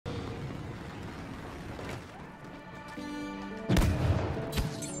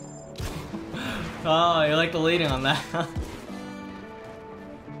Oh, you like the leading on that. I'm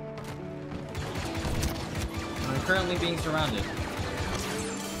currently being surrounded.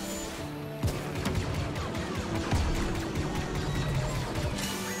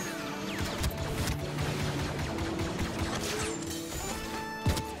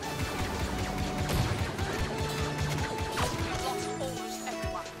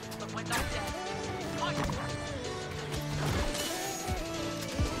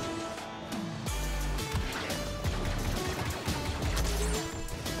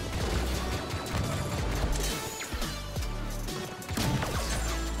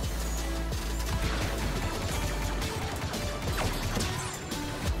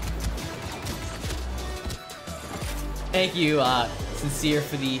 Thank you, Sincere,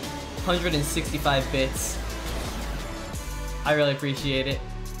 for the 165 bits. I really appreciate it.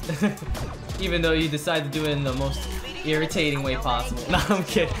 Even though you decided to do it in the most irritating way possible. No, I'm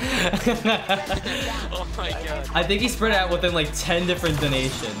kidding. Oh my god. I think he spread it out within like 10 different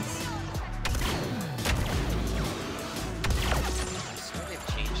donations.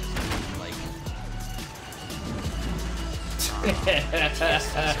 Are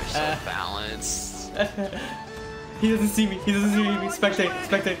so balanced. He doesn't see me. He doesn't see me. Spectate.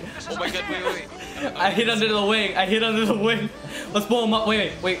 Spectate. Oh my god, wait. I hit under the wing. I hit under the wing. Let's blow him up.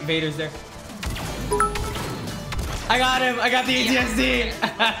 Wait. Vader's there. I got him. I got the ATSD.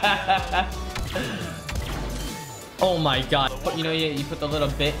 Oh my god. But you know, you put the little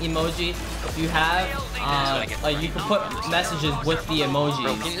bit emoji. If you have, you can put messages with the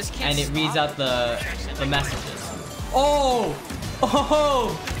emojis, and it reads out the messages. Oh!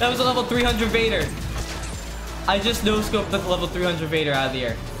 That was a level 300 Vader. I just no-scoped the level 300 Vader out of the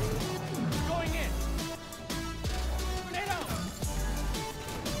air. Going in.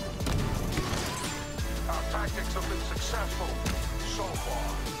 Our tactics have been successful so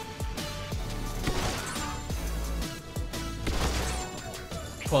far.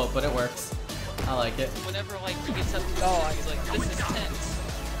 Cool, but it works. I like it. Whenever like he gets up, he's like, "This is tense."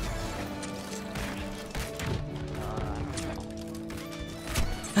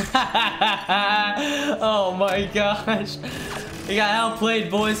 Oh my gosh. He got outplayed,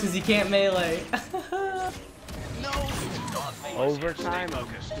 boys, because he can't melee. Overtime.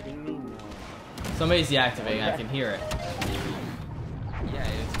 Somebody's deactivating, I can hear it. Yeah,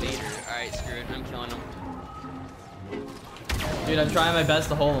 it's Vader. Alright, screw it. I'm killing him. Dude, I'm trying my best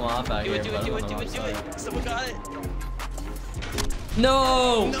to hold him off out here. Do it. Someone got it.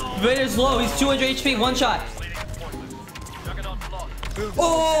 No! Vader's low, he's 200 HP, one shot.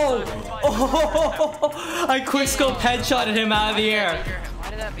 Oh! I quickscope headshotted him out of the air. Why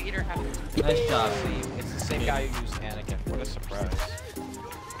did that Vader have? Nice job. It's the same guy who used Anakin. What a surprise.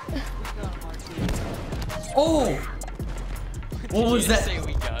 Oh! What was that? Say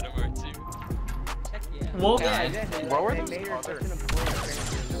we got him or two. What? What were those other?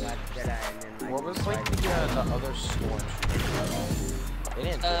 What was like the other stormtroopers? They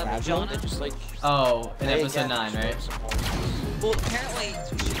didn't do John. They just like. Oh, in episode 9, right? Well, apparently,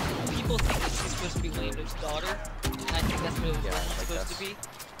 people think that she's supposed to be Lando's daughter, and I think that's what it was supposed to be.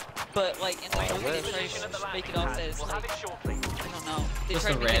 But like in the movie, they try to make it off as like, I don't know. They Just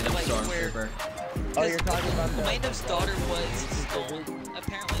try a to make it random like stormtrooper. Oh, you're talking about the Lando's daughter was stolen.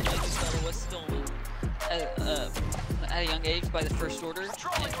 Apparently, Lando's daughter was stolen at a young age by the First Order, and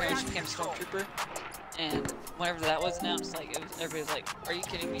apparently she became a stormtrooper. And whenever that was announced, like everybody was like, "Are you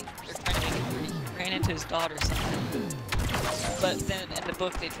kidding me? They're trying to make it where he ran into his daughter or something." But then in the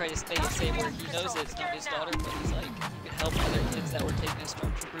book, they try to say where he knows it's not his daughter, but he's like, he could help other kids that were taken as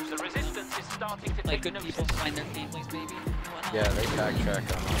stormtroopers. The resistance is starting to Like good people find their families, maybe. And whatnot. Yeah, they backtrack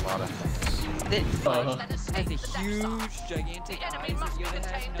on a lot of things. That has a huge, gigantic eyes that Yoda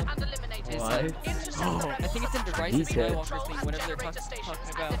has, you know. It's What? like, I think it's in the Rise of Skywalker thing, whenever they're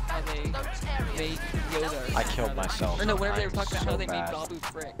talking about how they made Yoda. Or I killed myself. Or no, whenever they were I'm talking about how so they made bad. Babu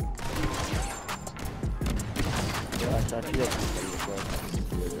Frick. Yeah,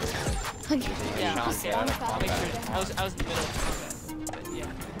 okay, I'll make sure. I was in the middle of combat, but yeah.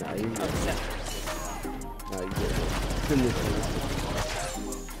 I was set.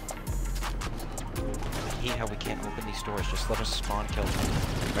 I hate how we can't open these doors. Just let us spawn kill them.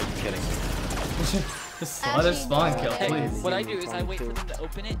 Are you kidding me? Just let us spawn kill, Hey, please. what I do is I wait for them to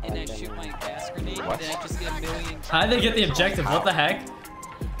open it and I shoot my gas grenade What? and then I just get a million. How did they get the objective? What the heck?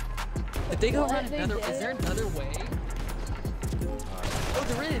 If they go around another, is there another way? Oh,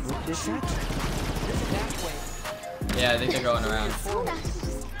 there is. There's a back way. Yeah, I think they're going around.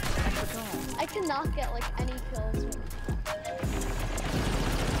 I cannot get like any kills.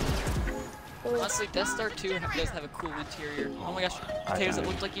 Honestly, Death Star 2 does have a cool interior. Oh my gosh, Potatoes, it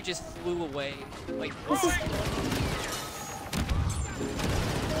looked like you just flew away. Like, This is. come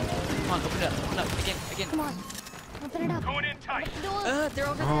on, open it up, again. Come on. Open it up. Going in tight. They're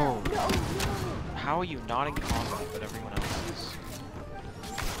over Oh, there. No. how are you not in combat, but everyone else is?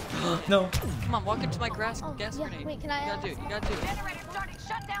 No. Come on, walk into my gas Oh, gas yeah, grenade. wait, can I, You gotta do it, you gotta do it. Generator starting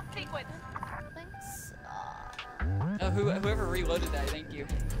shutdown sequence. Thanks. Whoever reloaded that, thank you.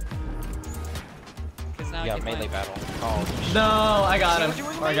 Because now Yeah, I can melee like, battle. Oh, No, I got him.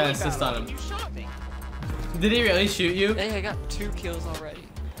 Doing Or I got melee assist battle. on him. You shot me. Did he really shoot you? Hey, I got 2 kills already.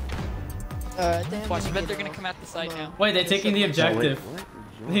 Watch, I bet they're gonna come out the side now. Wait, they're taking the objective.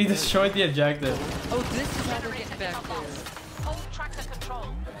 He destroyed the objective. Oh, this is how they're getting back there. Hold tractor control.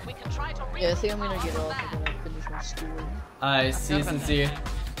 We can try to Yeah, I think I'm gonna get off. I'm gonna finish my school. Alright, see you sincere.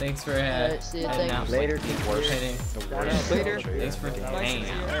 Thanks for Alright, see you. heading Thank out. you. Later, Heading. Later. Thanks for hanging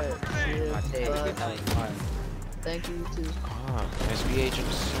out. See ya. Good night. Thank you too. Ah, SB agent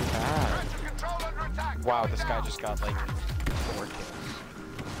is so bad. Control under attack. Wow, this guy just got like 4 kills.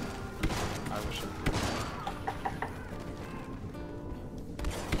 I wish it.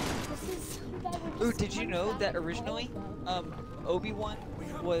 This is so bad. We're Ooh, just did you running know back that and originally, forth. Obi-Wan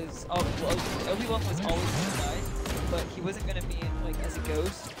was Obi-Wan was always gonna die, but he wasn't gonna be in like as a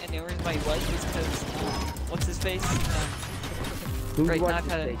ghost, and the only reason why he was because what's his face? Who's Right, now what's I've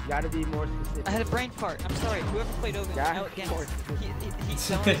his had face? You gotta be more specific. I had a brain fart. I'm sorry. Whoever played Obi-Wan, Yeah, now again, more he the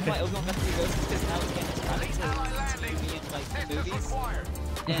only reason why Obi-Wan got to be a ghost is because now again it's trying to be in like the movies.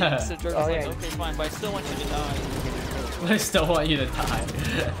 And so George was like, okay, fine, but I still want you to die. I still want you to die.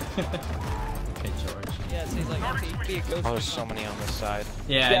 Okay, George. Yeah, so he's like, okay, be a ghost. Oh, there's so many on this side.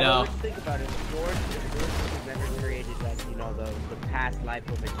 Yeah, I But know. let's think about it. George was never created like, you know, the past life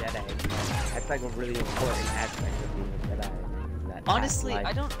of a Jedi. That's like a really important aspect of being a Jedi. That past Honestly, life.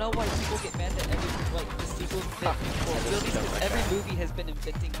 I don't know why people get mad that every like the sequels fit abilities because every movie has been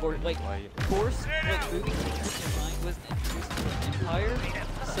inventing like Force like movie design wasn't introduced to the Empire,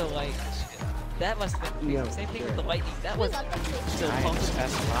 so like that must have been Yeah, same thing sure. with the lightning. That wasn't so Nice, punk.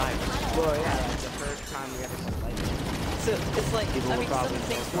 S5. Well, yeah, that's the first time we ever saw lightning. So it's like People I were mean some probably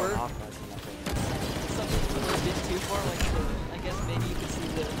things more were off like that. some things were a bit too far. Like I guess maybe you can see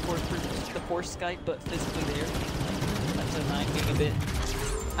the Force Skype, but physically there. That's annoying me a bit.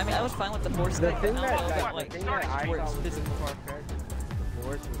 I mean, I was fine with the Force The Skype, thing but I don't know that, about the like thing that I where thought it's was physical. far-fetched with the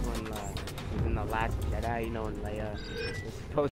Force was when in the Last Jedi, you know, when Leia was supposed